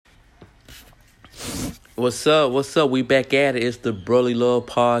What's up? What's up? We back at it. It's the Broly Love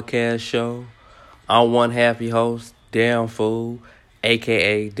Podcast Show. I'm one happy host, Damn Fool,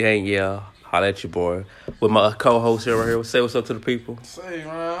 a.k.a. Danielle. Holla at your boy. With my co-host here right here. Say what's up to the people. Same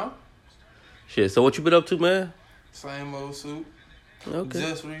round. Shit, so what you been up to, man? Same old suit. Okay.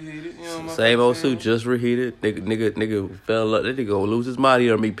 Just reheated. You know, Same old suit, just reheated. Nigga fell up. That nigga gonna lose his mind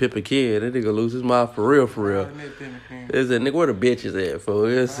here on me, Pimpin' Kid. That nigga lose his mind for real, for real. Is that nigga, where the bitches at, fool?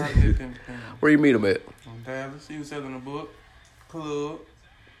 Where you meet him at? In Dallas. He was selling a book. Club.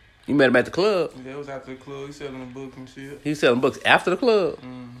 You met him at the club? Yeah, it was after the club. He selling a book and shit. He selling books after the club?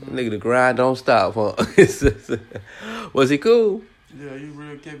 Mm-hmm. Nigga, the grind don't stop, huh? Was he cool? Yeah,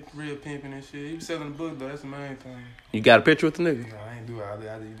 he kept real pimping and shit. He was selling a book, though. That's the main thing. You got a picture with the nigga? Nah, I ain't do all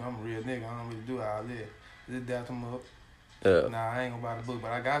that. I'm a real nigga. I don't really do all that. Just dap him up. Yeah. Nah, I ain't gonna buy the book,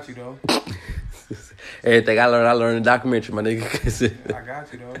 but I got you, though. Everything I learned in the documentary, my nigga. I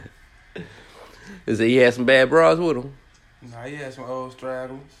got you, though. Is that he had some bad bras with him? Nah, he had some old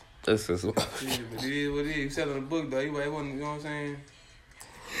stragglers. That's just... Yeah, but it is what it is. He selling a book, though. He wasn't, you know what I'm saying?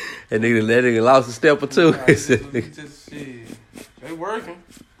 That nigga lost a step or two. Nah, just shit. They working.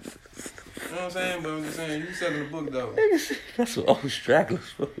 You know what I'm saying? But I'm just saying, you selling the book, though. That's what old stragglers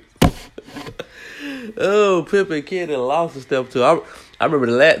for. Oh, Pimpin' Kid that lost a step too. I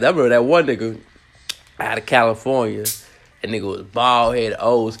remember that one nigga out of California. That nigga was bald headed,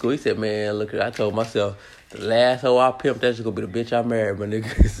 old school. He said, "Man, look, I told myself the last hoe I pimped, that's gonna be the bitch I married, my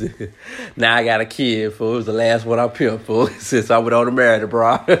nigga. Now I got a kid, fool. It was the last one I pimped, fool. Since I went on to marry the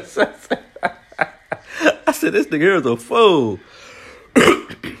bro." I said, "This nigga here is a fool."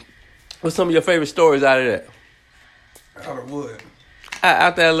 What's some of your favorite stories out of that? Out of what?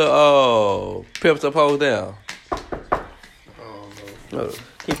 Out that little pimps up, hoes down. Oh no. No,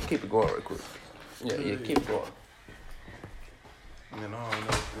 keep it going real quick. Yeah, keep it going. Man, I don't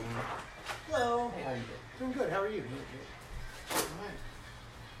know. Hello. Hey, how you doing? Doing good. How are you? All right.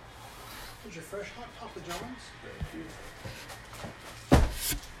 Here's your fresh hot Papa John's.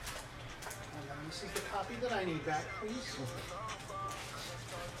 And this is the copy that I need back, please.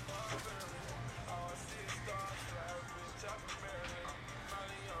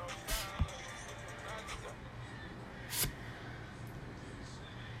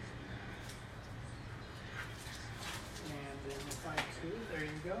 There you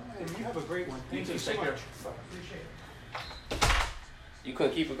go. And you have a great one. Thank you so much. Appreciate it. You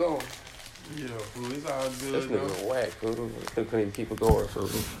couldn't keep it going. Yeah, fool. It's all good. This nigga was whack, fool. Couldn't even keep it going, fool.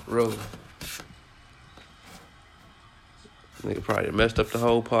 Really. Nigga probably messed up the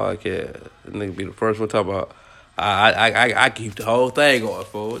whole podcast. This nigga be the first one talking about, I keep the whole thing going,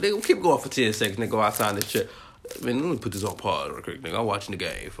 fool. Nigga, keep it going for 10 seconds, nigga. Go outside this shit. Man, let me put this on pause real quick, nigga. I'm watching the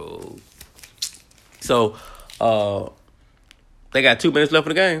game, fool. So, they got 2 minutes left in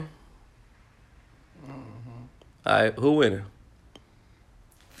the game. Mm-hmm. All right, who winning?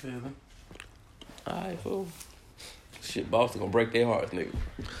 Philly. All right, fool. Shit, Boston gonna break their hearts, nigga.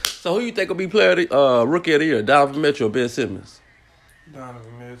 So who you think will be player of the, rookie of the year? Donovan Mitchell or Ben Simmons?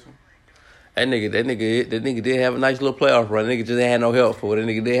 Donovan Mitchell. That nigga did have a nice little playoff run. That nigga just ain't had no help for it. That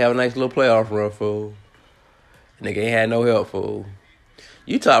nigga did have a nice little playoff run, fool. That nigga ain't had no help, fool.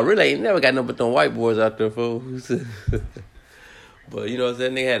 Utah really ain't never got no but them white boys out there, fool. But you know what I'm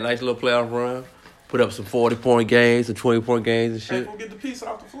saying? Nigga had a nice little playoff run. Put up some 40-point games, some 20-point games and shit. Hey, go get the piece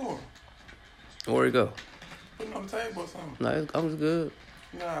off the floor. Where he go? Put it on the table or something. Nah, it's good.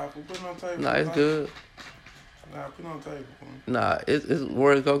 Nah, put it on the table. Nah, it's good. Nah, put it on the table. Nah, it's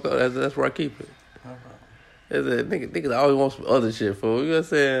where it's gonna go. That's where I keep it. Okay. It's a niggas always want some other shit, fool. You know what I'm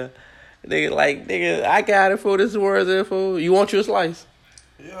saying? Nigga, I got it, fool. This is where it's at, fool. You want your slice?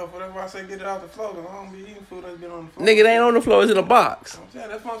 Yeah, but that's why I say get it off the floor. Cause I don't be eating food that's been on the floor. Nigga, it ain't on the floor. It's in a box. I'm saying,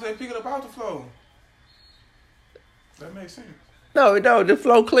 that's why I'm saying pick it up off the floor. That makes sense. No, the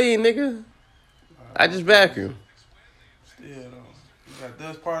floor clean, nigga. I just vacuum. Still, though. You got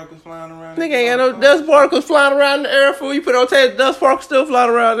dust particles flying around. Nigga ain't got no dust particles flying around in the air, fool. You put on tape, dust particles still flying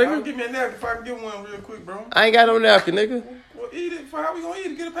around, nigga. Give me a napkin if I can get one real quick, bro. I ain't got no napkin, nigga. Well, eat it. How we gonna eat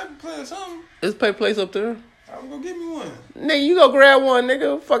it? Get a paper plate or something. There's a paper plate up there. How we gonna get me one? Nigga, you go grab one,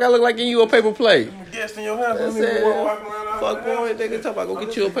 nigga. Fuck, I look like you a paper plate. I'm a guest in your house. That's Let me it. walking around Fuck boy, nigga. Talk about go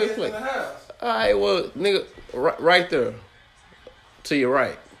get you a paper plate. Alright, well, nigga, right there. To your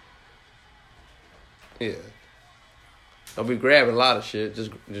right. Yeah. Don't be grabbing a lot of shit.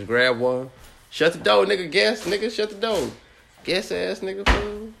 Just grab one. Shut the door, nigga. Guess, nigga. Shut the door. Guess ass, nigga.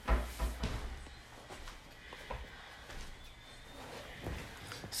 Fool.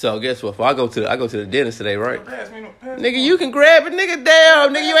 So guess what? If I go to the dentist today, right? Pass me. Nigga, you can grab it, nigga.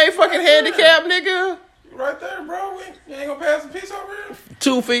 Damn, nigga, you ain't fucking handicapped, nigga. You right there, bro. You ain't gonna pass a piece over here?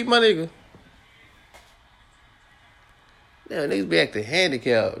 2 feet, my nigga. Yeah, niggas be acting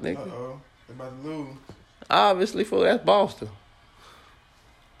handicapped, nigga. Uh-oh. They about to lose. Obviously, fool, that's Boston.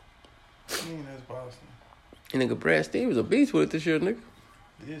 That's Boston. And nigga Brad Stevens a beast with it this year, nigga.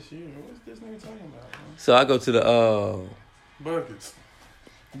 This year? What's this nigga talking about, man? So I go to the Buckets.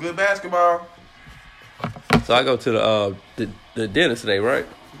 Good basketball. So I go to the dentist today, right?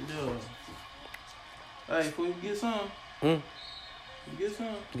 Yeah. Hey, fool, you get some? You get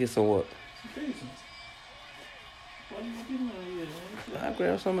some? Get some what? Some pizza. Why you getting on here, man? I'll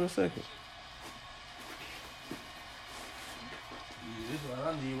grab some in a second. Yeah, this is what I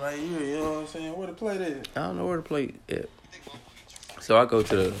need right here, you know what I'm saying? Where the plate at? I don't know where the plate at. So I go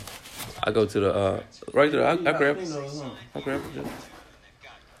to the right there. I grab it.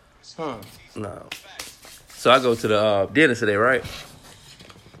 Huh? No. So I go to the dentist today, right?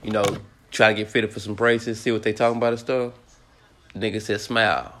 You know, try to get fitted for some braces, see what they talking about and stuff. Nigga said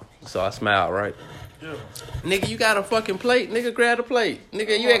smile. So I smile, right? Yeah. Nigga, you got a fucking plate. Nigga, grab the plate.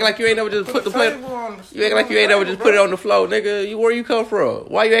 Nigga, you act like you ain't never just put the plate. You act like you ain't never just put it on the floor, nigga. Where you come from?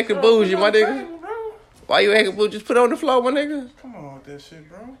 Why you acting bougie, my nigga? Why you acting bougie? Just put it on the floor, my nigga. Come on with that shit,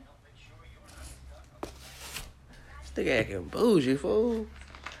 bro. This nigga acting bougie, fool.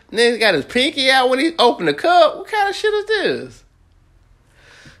 Nigga got his pinky out when he opened the cup. What kind of shit is this?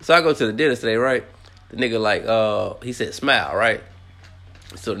 So I go to the dentist today, right? The nigga like, he said smile, right?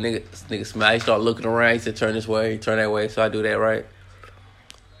 So the nigga smile. He start looking around. He said turn this way, turn that way. So I do that, right?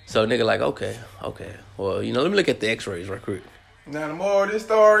 So nigga like, okay. Well, you know, let me look at the x-rays right quick. Now the more this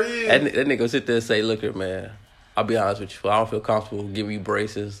story is. That nigga sit there and say, look here, man. I'll be honest with you. I don't feel comfortable giving you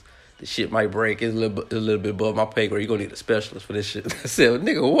braces. The shit might break. It's a little bit above my pay grade. You're going to need a specialist for this shit. I said,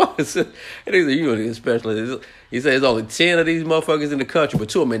 nigga, what? And he said, you going to need a specialist. He said, there's only 10 of these motherfuckers in the country, but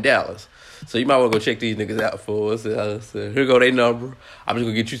 2 of them in Dallas. So you might want to go check these niggas out for us. I said, here go their number. I'm just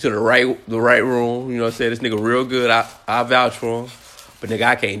going to get you to the right room. You know what I'm saying? This nigga real good. I vouch for him. But nigga,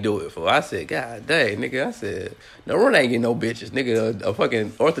 I can't do it for. I said, God dang, nigga. I said, no run ain't getting no bitches. Nigga, a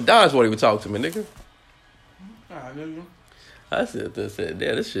fucking orthodontist won't even talk to me, nigga. Nigga. I said, damn,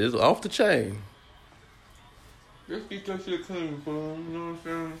 this shit is off the chain. Let's keep that shit clean, fool. You know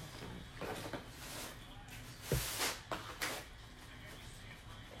what I'm saying?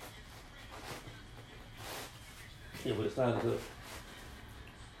 Yeah, but it's time to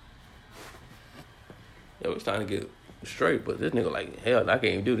it's time to get straight, but this nigga like, hell, I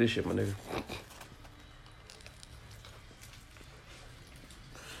can't even do this shit, my nigga.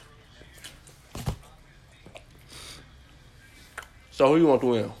 So who you want to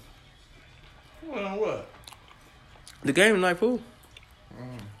win? Well, what? The game tonight, fool.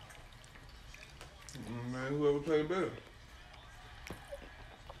 Man, whoever play better.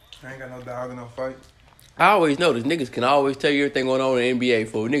 I ain't got no dog in no fight. I always notice niggas can always tell you everything going on in the NBA,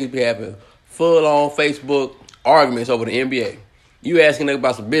 fool. Niggas be having full-on Facebook arguments over the NBA. You asking nigga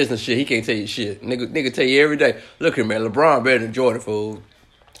about some business shit, he can't tell you shit. Nigga tell you every day, look here, man, LeBron better than Jordan, fool.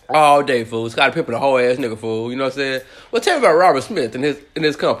 All day, fool. Scottie Pippen, a whole ass nigga, fool. You know what I'm saying? Well, tell me about Robert Smith and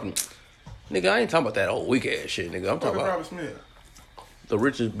his company. Nigga, I ain't talking about that old weak ass shit, nigga. I'm talking about Robert Smith, the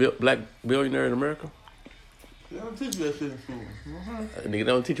richest black billionaire in America. they don't teach you that shit in school. Nigga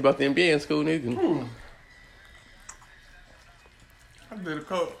don't teach you about the NBA in school, nigga.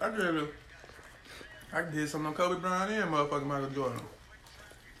 I did something on Kobe Bryant and motherfucking Michael Jordan.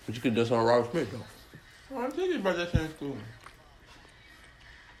 But you could do something on Robert Smith, though. I don't teach you about that shit in school.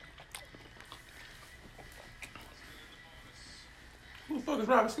 Who the fuck is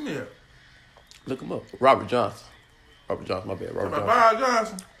Robert Smith? Look him up. Robert Johnson, my bad. Robert Johnson. Bob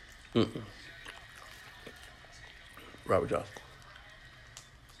Johnson. Robert Johnson.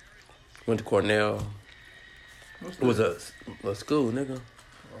 Went to Cornell. It was a school, nigga.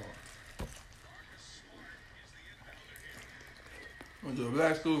 Went to a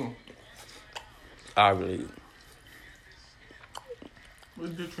black school. Ivy League.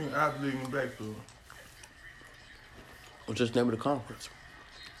 What's the difference between Ivy League and black school? What's just the name of the conference?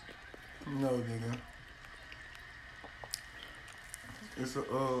 No, nigga. It's a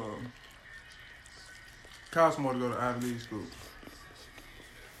costs more to go to Ivy League school.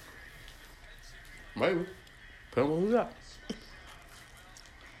 Maybe. Depending on who got.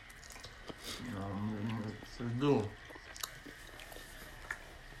 It's good.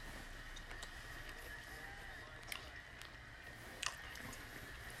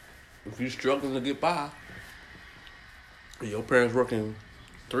 If you're struggling to get by, your parents working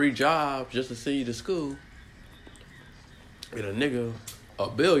 3 jobs just to send you to school, and a nigga, a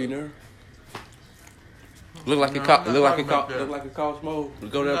billionaire, look like it costs more to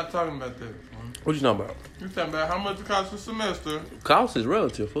go I'm there. not talking about that. What you talking about? You talking about how much it costs a semester? Cost is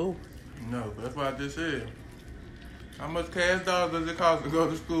relative, fool. No, that's what I just said. How much cash dollars does it cost to go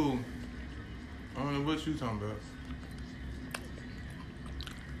to school? I don't know what you talking about.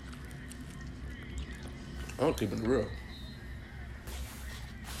 I'm keeping it real.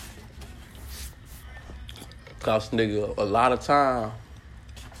 Cost nigga a lot of time,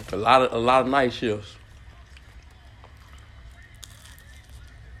 a lot of night shifts.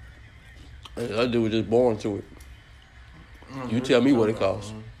 And that dude was just born to it. You tell me what it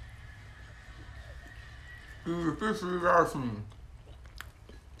costs. You officially got me.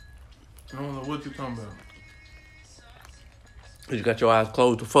 I don't know what you're talking about. You got your eyes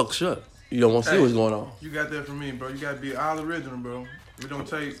closed the fuck shut. You don't want to see what's going on. You got that from me, bro. You got to be all original, bro. We don't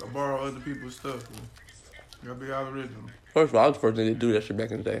take or borrow other people's stuff, bro. You got to be all original. First of all, I was the first nigga to do that shit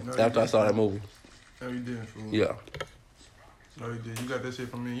back in the day. No, after I saw that movie. No, you didn't, fool. Yeah. No, you did. You got that shit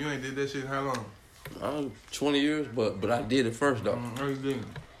from me. You ain't did that shit in how long? 20 years, but I did it first, though. No, you didn't.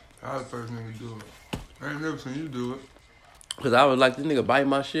 I was the first nigga to do it. I ain't never seen you do it. Because I was like, this nigga bite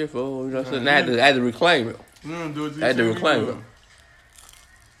my shit, fool. You know what I'm saying? I had to reclaim it. You don't do it. I had to reclaim it.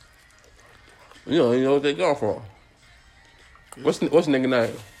 You don't know what they going from. What's the nigga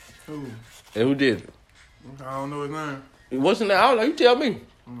name? Who? And who did it? I don't know his name. What's the name? I don't know. You tell me.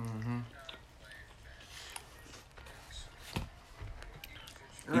 Mm-hmm.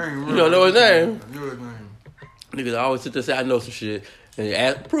 You don't know his name? I know his name. Niggas always sit there and say, I know some shit. And you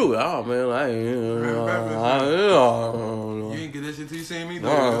ask, prove it. Oh, man, I ain't. You ain't get that shit till you seen me do it.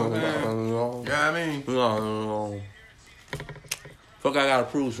 You know what I'm saying? Yeah, I mean. Fuck, I gotta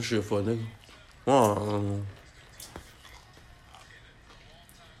prove some shit for, nigga.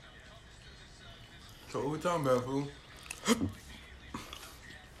 So what we talking about, fool?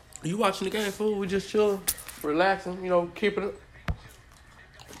 You watching the game, fool? We just chilling, relaxing, you know, keeping it.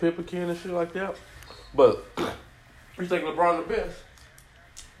 Pippa can and shit like that. But you think LeBron the best?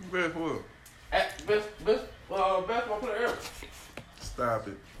 Best what? Best basketball player ever. Stop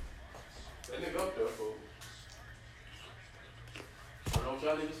it. That nigga up there, fool. I don't know what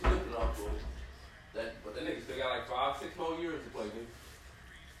y'all niggas slipping off, fool. But that nigga still got like 5-6 more years to play, nigga.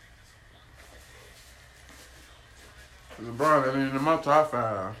 LeBron, I mean, in my top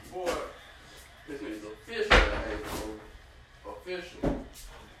 5. Boy, this nigga's official, fool. Official.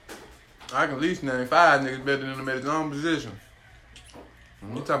 I can at least name 5 niggas better than him at his own position.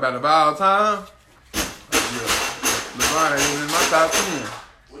 You talking about of all time? Yeah. LeBron ain't even in my top 10.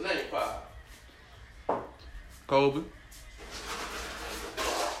 What name 5? Kobe.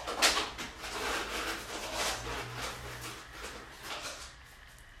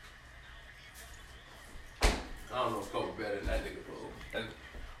 I don't know if Kobe better than that nigga, fool. That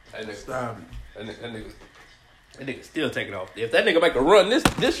nigga. Stop it. That nigga still taking off. If that nigga make a run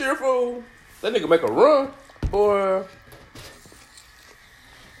this year, fool, that nigga make a run, boy.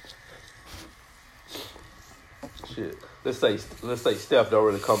 Shit. Let's say Steph don't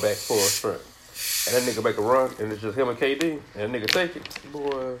really come back for a sprint. And that nigga make a run, and it's just him and KD, and that nigga take it,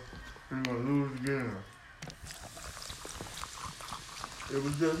 boy. He's gonna lose again. It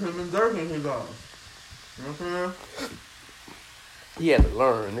was just him and Dirk in his arms. You know what I'm saying? He had to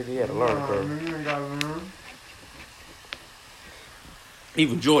learn, nigga. He had to learn, curve. You ain't gotta learn.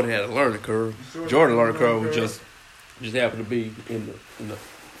 Even Jordan had a learning curve. Jordan learning curve was just happened to be in the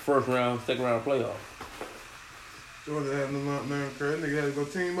first round, second round of playoff. Jordan had no learning curve. Nigga had to go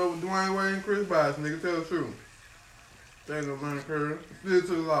team up with Dwayne Wade and Chris Bosh. Nigga, tell the truth. There ain't no learning curve. Still to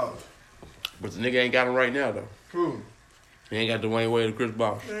the loss. But the nigga ain't got him right now, though. Who? He ain't got Dwayne Wade and Chris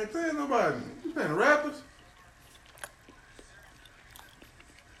Bosh. I ain't telling nobody. You playing the Raptors?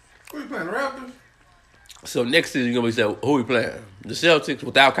 Who you playing, the Raptors? So next season, you're going to be saying, who we playing? The Celtics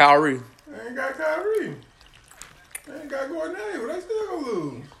without Kyrie? They ain't got Kyrie. They ain't got Gordon Hayward. They still gonna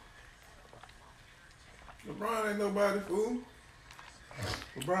lose. LeBron ain't nobody, fool.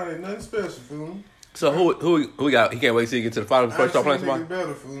 LeBron ain't nothing special, fool. So who we got? He can't wait till he get to the finals before he start playing somebody? I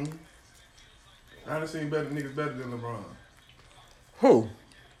done seen niggas better, fool. I done seen niggas better than LeBron. Who?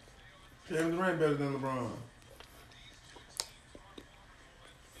 Kevin Durant better than LeBron.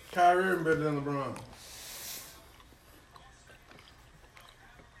 Kyrie Irving better than LeBron.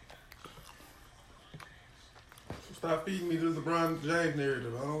 Stop feeding me this LeBron James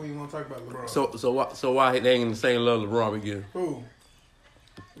narrative. I don't even want to talk about LeBron. So why they ain't in the same level LeBron again? Who?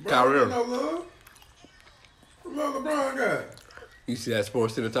 Kyrie Irving. No love. What love LeBron got? You see that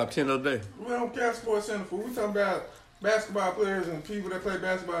Sports in the top 10 the other day? We don't care Sports Center, fool. We talking about basketball players and people that play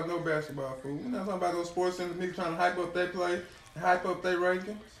basketball and know basketball, fool. We not talking about those Sports Center niggas trying to hype up their play and hype up their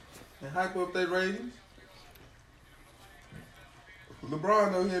rankings and hype up their ratings.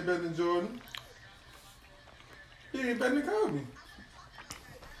 LeBron know he ain't better than Jordan. He ain't better than Kobe.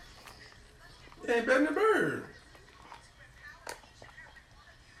 He ain't better than Bird.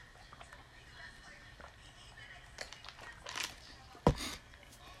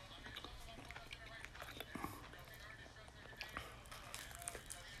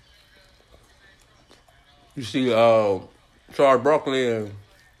 You see, Charles Barkley and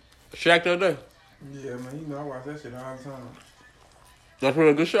Shaq the other day. Yeah, man, you know I watch that shit all the time. That's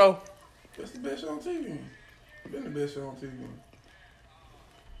really a good show. It's the best show on TV. Been the best show on TV.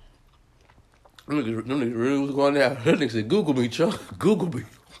 Them niggas really was going down. That nigga said, Google me, Chuck. Google me.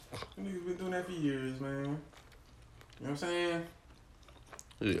 Them niggas been doing that for years, man. You know what I'm saying?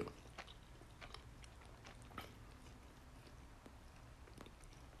 Yeah.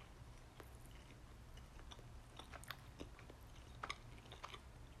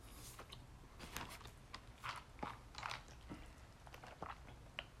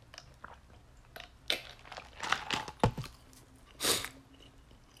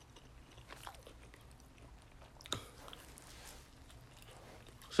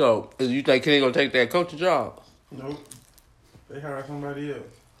 So, you think Kenny gonna take that coaching job? Nope. They hired somebody else.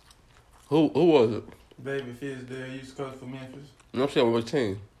 Who was it? David Fizdale used to coach for Memphis. No, I'm saying what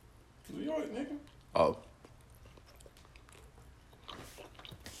team? New York, nigga. Oh.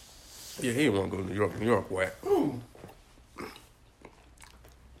 Yeah, he didn't want to go to New York. New York, whack. Who?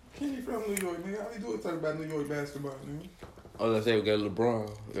 Kenny from New York, nigga. All he do is talk about New York basketball, nigga. Oh, let's say we got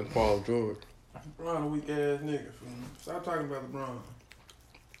LeBron and Paul George. LeBron a weak ass nigga, fool. Stop talking about LeBron.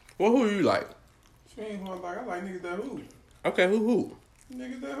 Well, who you like? She ain't who I like. I like niggas that hoop. Okay, who?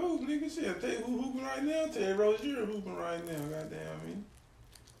 Niggas that hoop. Niggas shit. I tell you who hooping right now. Terry Rozier hooping right now. Goddamn me.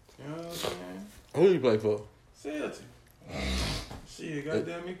 You know what I'm saying? Who you play for? Celtic. Shit,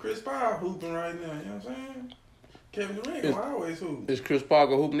 goddamn me. Chris Paul hooping right now. You know what I'm saying? Kevin Durant will always hoop. Is Chris Paul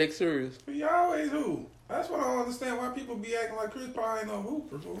gonna hoop next series? He always hoop. That's what I don't understand. Why people be acting like Chris Paul ain't no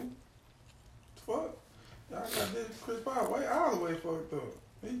hooper, fool. Fuck. Y'all got this Chris Paul way all the way fucked up.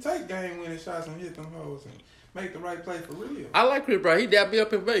 He take game-winning shots and hit them hoes and make the right play for real. I like Chris Brown. He dapped me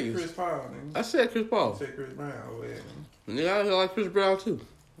up in Vegas. Chris Paul, nigga. I said Chris Paul. You said Chris Brown, oh yeah. Nigga, I like Chris Brown too.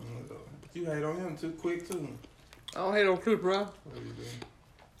 But you hate on him too quick too. I don't hate on Chris Brown. What you doing?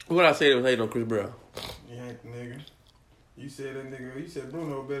 What I said was hate on Chris Brown. You ain't the nigga. You said that nigga. You said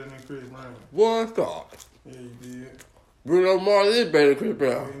Bruno better than Chris Brown. One thought. Yeah, you did. Bruno Mars is better than Chris No,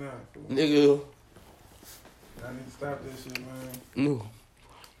 Brown. he not. Fool. Nigga, I need to stop this shit, man. no.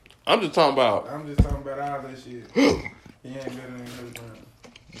 I'm just talking about. I'm just talking about all that shit. He ain't better than Chris Brown.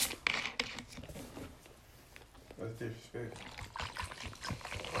 That's disrespectful.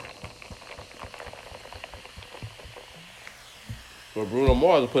 But Bruno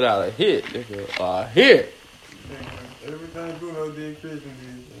Mars put out a hit. Nigga, a hit. Everything Bruno did, Christian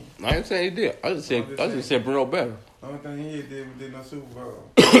did. I ain't saying he did. I just said Bruno better. Only thing he did was did no Super Bowl.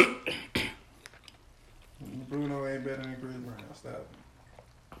 Bruno ain't better than Chris Brown. Stop.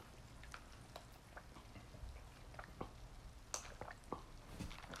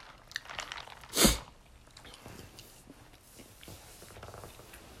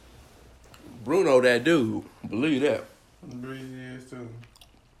 Bruno that dude. Believe that. Breezy is too.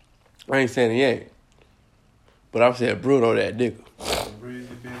 I ain't saying he ain't. But I'm saying Bruno that nigga. Breezy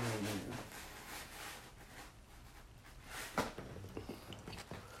been that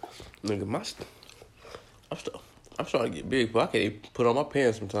Nigga, I'm starting to get big, but I can't even put on my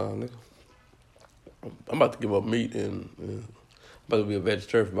pants sometimes, nigga. I'm about to give up meat and I'm about to be a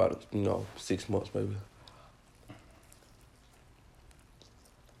vegetarian for about 6 months maybe.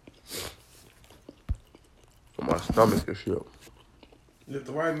 My stomach is shit. If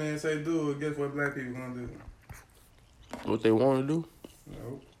the white man say do it, guess what black people gonna do? What they want to do?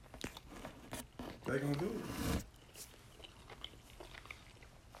 Nope. They gonna do it.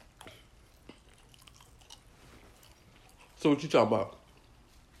 So what you talking about?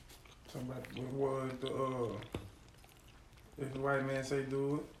 Somebody what if the white man say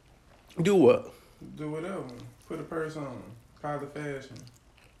do it, Do what? do whatever. Put a purse on. Call it fashion.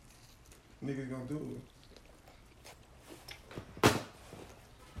 Niggas gonna do it.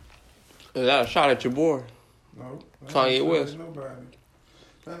 Is that a shot at your boy? No. Kanye West. Nobody.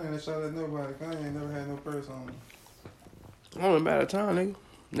 That ain't a shot at nobody. Kanye ain't never had no purse on him. Only a matter of time, nigga.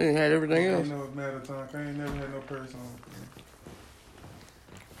 They had everything else. Ain't no matter of time. Kanye never had no purse on him.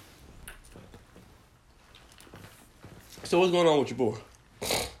 So what's going on with your boy?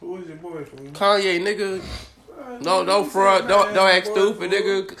 Who is your boy, fool? Kanye, nigga. No, You don't said front. Don't Kanye act my boy, stupid, fool.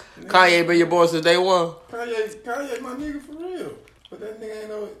 nigga. Kanye been your boy since day one. Kanye my nigga for real. But that nigga ain't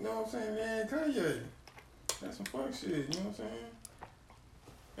no, you know what I'm saying? He ain't Kanye. That's some fuck shit, you know what I'm saying?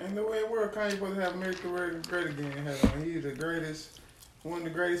 Ain't no way in the world Kanye supposed to have America great again. He's the greatest, one of the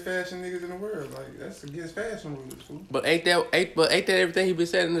greatest fashion niggas in the world. Like, that's against fashion rules, fool. But ain't that everything he been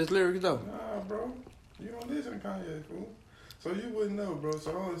saying in his lyrics though? Nah, bro. You don't listen to Kanye, fool. So you wouldn't know, bro.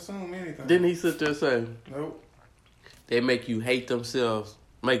 So don't assume anything. Didn't he sit there and say Nope. they make you hate themselves,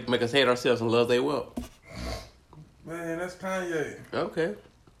 make us hate ourselves and love their wealth? Man, that's Kanye. Okay.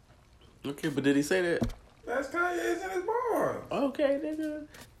 Okay, but did he say that? That's Kanye's in his bars. Okay, nigga.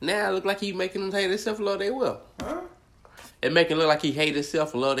 Now it look like he making them hate himself and love their wealth. Huh? It making it look like he hate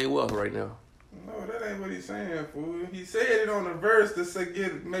himself and love their wealth right now. No, that ain't what he's saying, fool. He said it on the verse to say,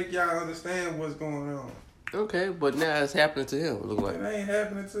 make y'all understand what's going on. Okay, but now it's happening to him. It look like. It ain't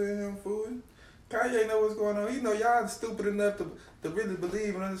happening to him, fool. Kanye know what's going on. He know y'all stupid enough to really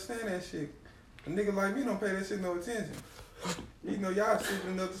believe and understand that shit. A nigga like me don't pay that shit no attention. You know y'all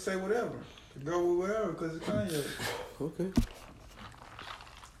stupid enough to say whatever. To go with whatever because it's Kanye. Okay.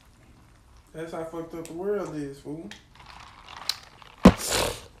 That's how fucked up the world is, fool.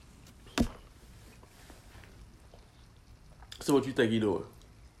 So what you think he doing?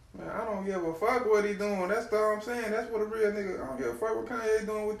 Man, I don't give a fuck what he doing. That's all I'm saying. That's what a real nigga. I don't give a fuck what Kanye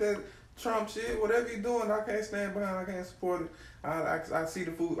doing with that Trump shit. Whatever he doing, I can't stand behind. I can't support it. I see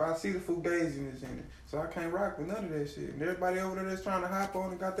the food. I see the fugaziness in it. So I can't rock with none of that shit. And everybody over there that's trying to hop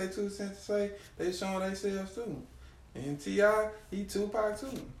on and got their 2 cents to say, they showing themselves too. And T.I., he Tupac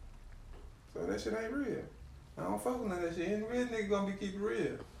too. So that shit ain't real. I don't fuck with none of that shit. Any real nigga gonna be keep it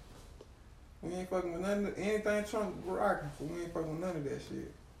real. We ain't fucking with none of anything Trump rocking. So we ain't fucking with none of that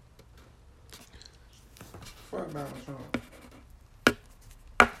shit. Fuck Donald Trump.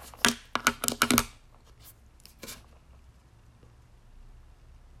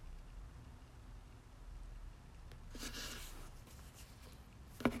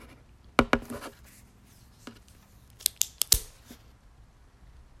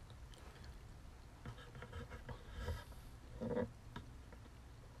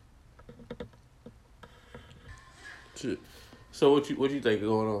 Shit. So what you think is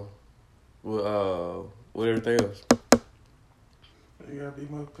going on with everything else? You gotta be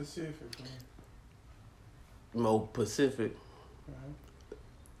more Pacific, man. More Pacific.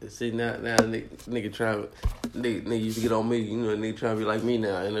 Uh-huh. See now nigga trying nigga used to get on me, you know, nigga trying to be like me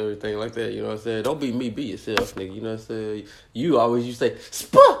now and everything like that, you know what I'm saying? Don't be me, be yourself, nigga, you know what I'm saying? You always you say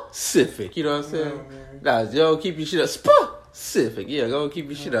specific, you know what I'm saying? Nah, yo, keep your shit up specific. Yeah, go keep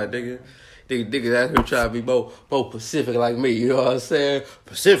your shit out, nigga. Niggas out here trying to be more Pacific like me, you know what I'm saying?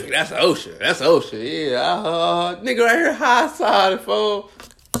 Pacific, that's the ocean. That's the ocean, yeah. Nigga right here, high-sided, fool.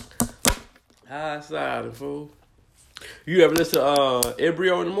 High-sided, fool. You ever listen to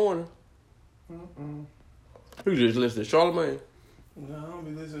Embryo in the morning? Mm-mm. You just listen to Charlamagne? No, I don't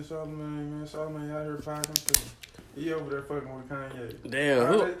be listening to Charlamagne, man. Charlamagne out here popping too. He over there fucking with Kanye.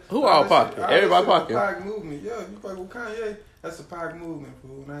 Damn, who all pocket? Everybody pocket. Pac movement. Yeah, you fucking with Kanye, that's a Pac movement,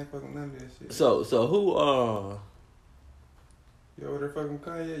 fool. And I ain't fucking none of that shit. So who You over there fucking with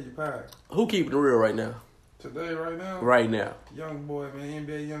Kanye, you Pac. who keeping it real right now? Today, right now? Right now. Young boy, man.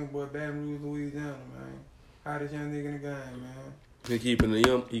 NBA young boy, Baton Rouge, Louisiana, man. Hottest young nigga in the game, man. He keeping it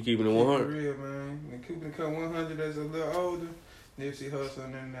 100. Keep it real, man. And keeping it cut 100 that's a little older. Nipsey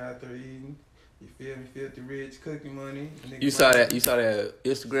hustling and out there eating. You feel me? Filthy rich, cooking money. You saw that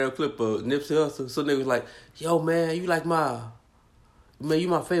Instagram clip of Nipsey Hussle. Some nigga was like, yo man, you like you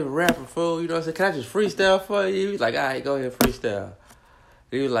my favorite rapper, fool. You know what I'm saying? Can I just freestyle for you? He was like, all right, go ahead, freestyle.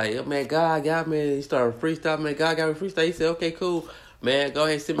 He was like, yo man, God got me. He started freestyle, man. God got me freestyle. He said, okay, cool. Man, go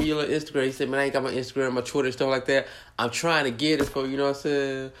ahead and send me your little Instagram. He said, man, I ain't got my Instagram, my Twitter, stuff like that. I'm trying to get it for you know what I'm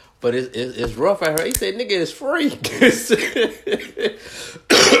saying? But it's rough out here. He said, nigga, it's free.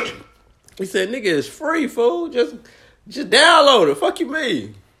 He said, nigga, it's free, fool. Just download it. Fuck you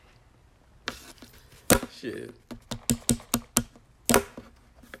mean? Shit.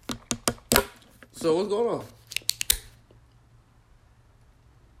 So what's going on?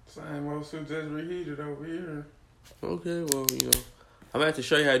 Same old suit just reheated over here. Okay, well, you know. I'm going to have to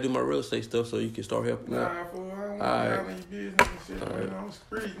show you how to do my real estate stuff so you can start helping out. Nah, fool, I don't want All to right. be in your business and shit. All Man. right. I'm a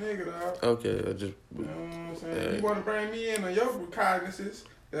street nigga, dog. Okay, I just... You know what I'm saying? Yeah. You want to bring me in on your recognizance,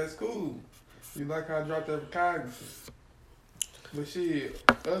 that's cool. You like how I dropped that recognizance. But shit,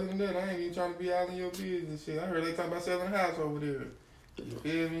 other than that, I ain't even trying to be out in your business shit. I heard they talking about selling a house over there. You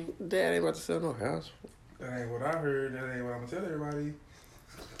feel me? Dad ain't about to sell no house. That ain't what I heard. That ain't what I'm going to tell everybody.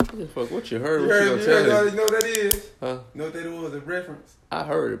 What the fuck? What you heard? You What you heard, gonna tell you me? know what that is? Huh? Know what that was? A reference? I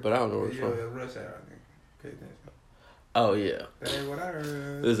heard it, but I don't know where it's Yeah, from. that rush hour, nigga. Pay attention. Oh, yeah. That ain't what I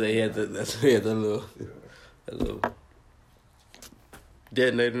heard. He had the little... Yeah. That little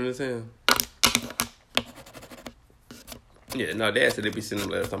detonator in his hand. Yeah, no, Dad said they be sending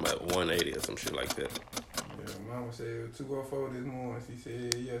them last time about 180 or some shit like that. Yeah, Mama said 204 this morning. She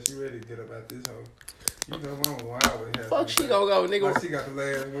said, yeah, she ready to get up out this hoe. You know, Mama will always have Fuck, she something. gonna go, nigga. Like she got the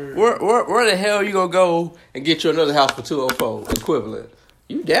last word. Where the hell you gonna go and get you another house for 204 equivalent?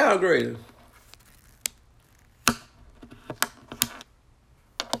 You downgraded.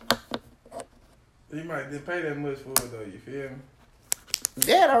 He might didn't pay that much for it though. You feel me?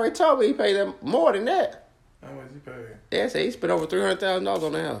 Dad already told me he paid them more than that. How much he paid? Dad said he spent over $300,000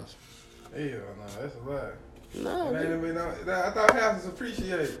 on the house. Hell no, that's a lot. No, nigga. I thought houses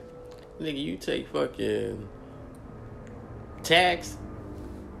appreciated. Nigga, you take fucking tax.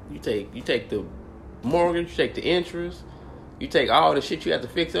 You take the mortgage. You take the interest. You take all the shit you have to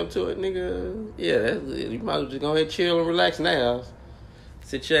fix up to it, nigga. Yeah, you might as well just go ahead and chill and relax in the house.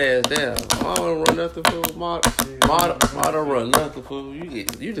 Sit your ass down. I don't run nothing, fool. I don't run nothing, fool. You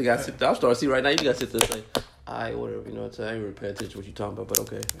just got to sit there. I'm starting to see right now. You got to sit there and say, all right, whatever. You know what I'm saying? I ain't really paying attention to what you talking about, but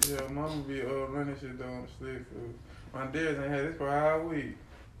okay. Yeah, mama be running shit down the slick, fool. My dad ain't had this for all week.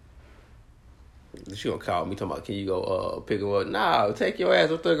 She gonna call me talking about, can you go pick him up? Nah, take your ass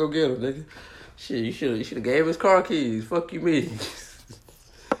up there, go get him, nigga. Shit, you should have gave his car keys. Fuck you, me.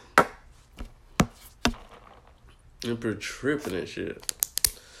 I'm pretty tripping and shit.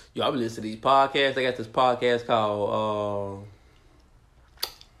 Yo, I've been listening to these podcasts. They got this podcast called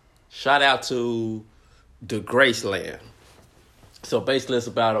shout out to the Graceland. So basically it's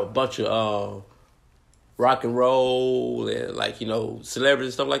about a bunch of rock and roll and celebrities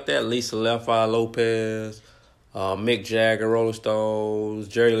and stuff like that. Lisa Lefty Lopez, Mick Jagger, Rolling Stones,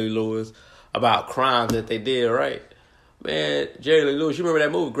 Jerry Lee Lewis, about crimes that they did, right? Man, Jerry Lee Lewis, you remember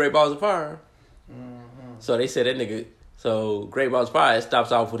that movie, Great Balls of Fire? Mm-hmm. So they said that nigga, so Great Balls of Fire, it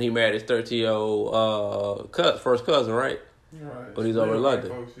stops off when he married his 13-year-old first cousin, right? Right. But he's over in London.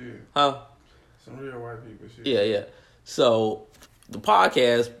 Folks, yeah. Huh? Some real white people shit. Yeah. So the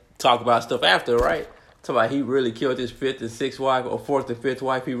podcast talk about stuff after, right? Talk about he really killed his fifth and sixth wife, or fourth and fifth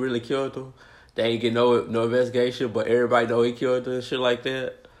wife. He really killed them. They ain't get no investigation, but everybody know he killed her and shit like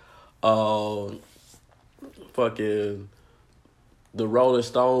that. Fucking the Rolling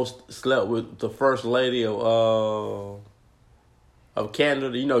Stones slept with the first lady of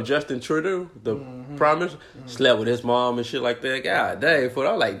Canada. You know Justin Trudeau, the prime minister, slept with his mom and shit like that. God dang, fool.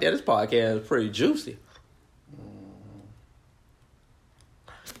 I was like, this podcast is pretty juicy.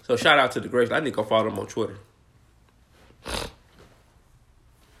 So shout out to the Grace. I need to go follow them on Twitter.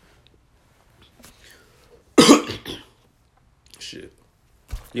 Shit.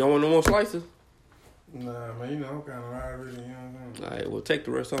 You don't want no more slices? Nah, man, you know I'm kind of high already, you know what I'm saying? All right, well, take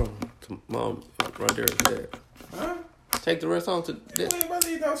the rest on. To Mom, right there. Dad. Huh? Take the rest on to You ain't about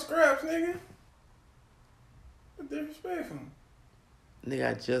to eat those scraps, nigga. That's disrespectful.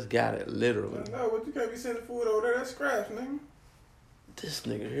 Nigga, I just got it, literally. I know, but you can't be sending food over there. That's scraps, nigga. This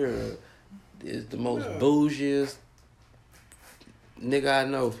nigga here is the most bougiest nigga I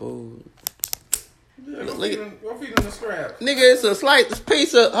know, fool. Yeah, go feed them the scraps. Nigga, it's a slight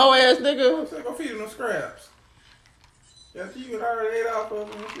piece of hoe ass nigga. Go feed them the scraps. After you had already ate off of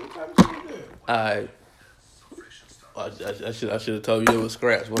them, what type of shit is that? I should have told you it was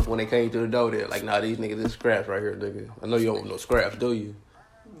scraps when they came through the door there. Like, nah, these niggas is scraps right here, nigga. I know you don't want no scraps, do you?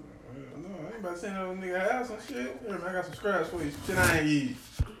 No, I ain't about to send no nigga house and shit. Here, man, I got some scraps for you. Shit I ain't eat.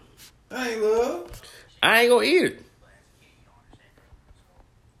 I ain't love. I ain't gonna eat it.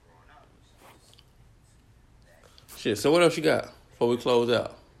 Shit, so what else you got before we close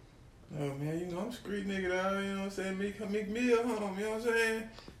out? Oh, man, you know, I'm street nigga down, you know what I'm saying? Meek Mill home, you know what I'm saying?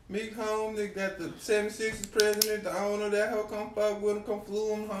 Meek home, they got the 76ers president, the owner of that hoe come fuck with him, come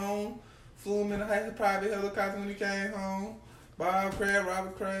flew him home. Flew him in a private helicopter when he came home. Bob Crab,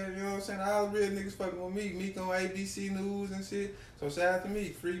 Robert Crab, you know what I'm saying? All the real niggas fucking with Meek. Meek on ABC News and shit. So shout out to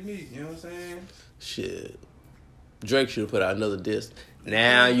Meek, free Meek, you know what I'm saying? Shit. Drake should have put out another disc.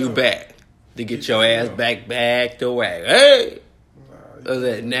 Now you back. To get your ass back to whack. Hey! I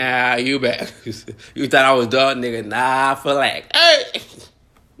said, nah, you back. You thought I was done, nigga. Nah, for lack. Hey!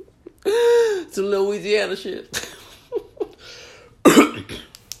 Some Louisiana shit.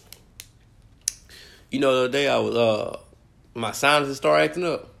 You know, the other day I was, my sinuses started acting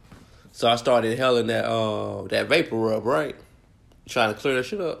up. So I started inhaling that vapor rub, right? Trying to clear that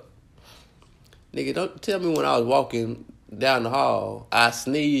shit up. Nigga, don't tell me when I was walking down the hall, I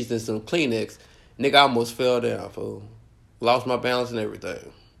sneezed in some Kleenex. Nigga, I almost fell down, fool. Lost my balance and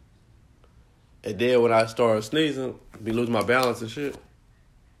everything. And then when I started sneezing, be losing my balance and shit.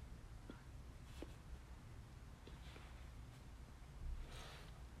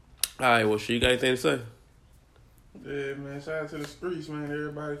 Alright, well, shit, you got anything to say? Yeah, man, shout out to the streets, man.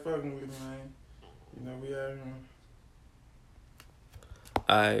 Everybody fucking with me, man. You know, we out here.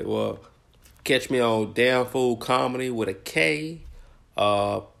 Alright, well, catch me on Damn Fool Comedy with a K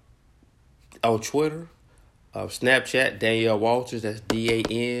on Twitter. Snapchat, Danielle Walters. That's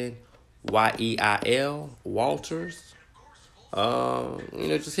DANYEIL Walters.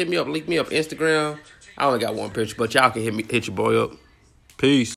 Just hit me up. Link me up. Instagram. I only got one picture, but y'all can hit your boy up. Peace.